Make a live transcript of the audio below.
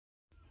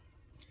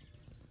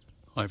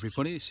Hi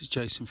everybody, this is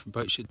Jason from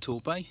Boatshed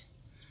Torbay.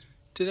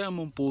 Today I'm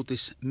on board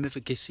this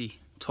Mevagissey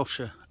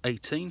Tosher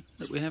 18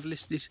 that we have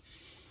listed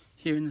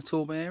here in the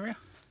Torbay area.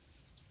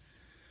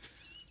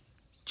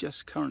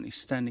 Just currently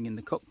standing in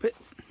the cockpit.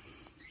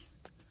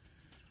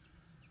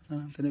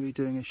 I'm going to be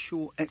doing a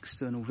short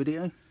external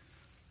video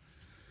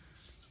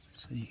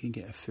so you can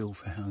get a feel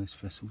for how this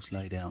vessel's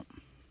laid out.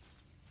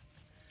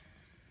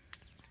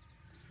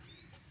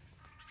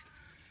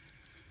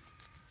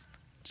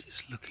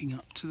 Just looking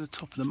up to the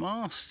top of the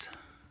mast.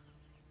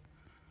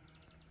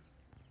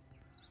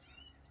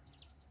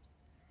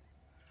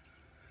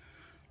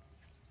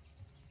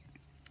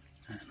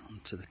 And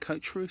onto the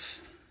coach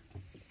roof.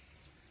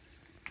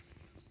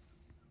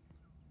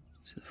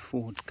 To the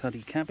forward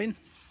cuddy cabin.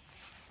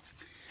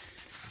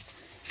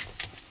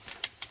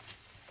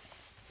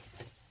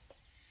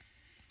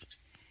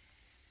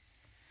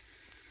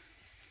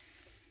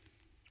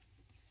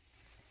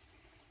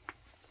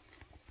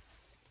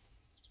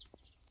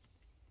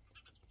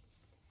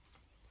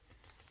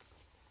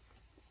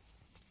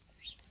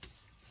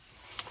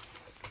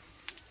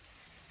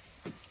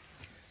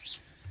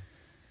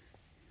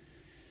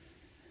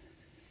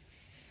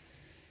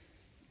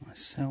 My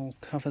sail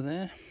cover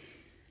there.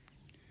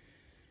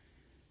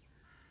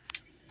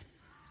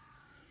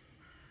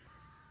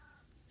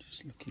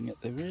 Just looking at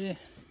the rear,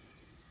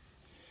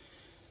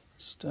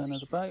 stern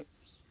of the boat,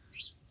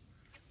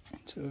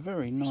 into a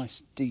very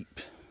nice deep,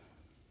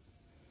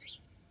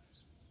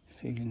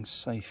 feeling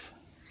safe,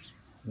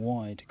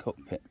 wide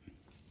cockpit.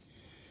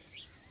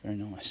 Very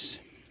nice.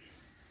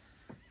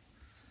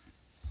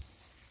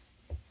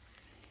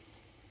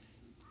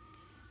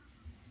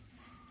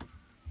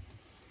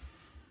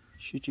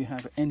 Should you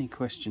have any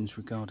questions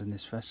regarding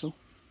this vessel,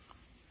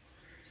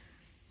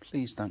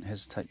 please don't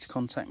hesitate to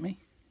contact me,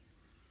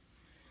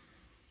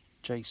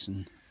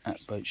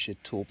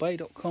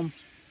 jason@boatshedtorbay.com,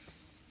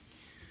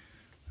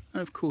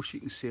 and of course you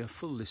can see a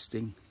full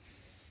listing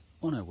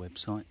on our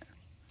website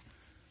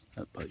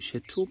at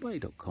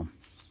boatshedtorbay.com.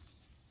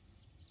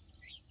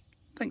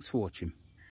 Thanks for watching.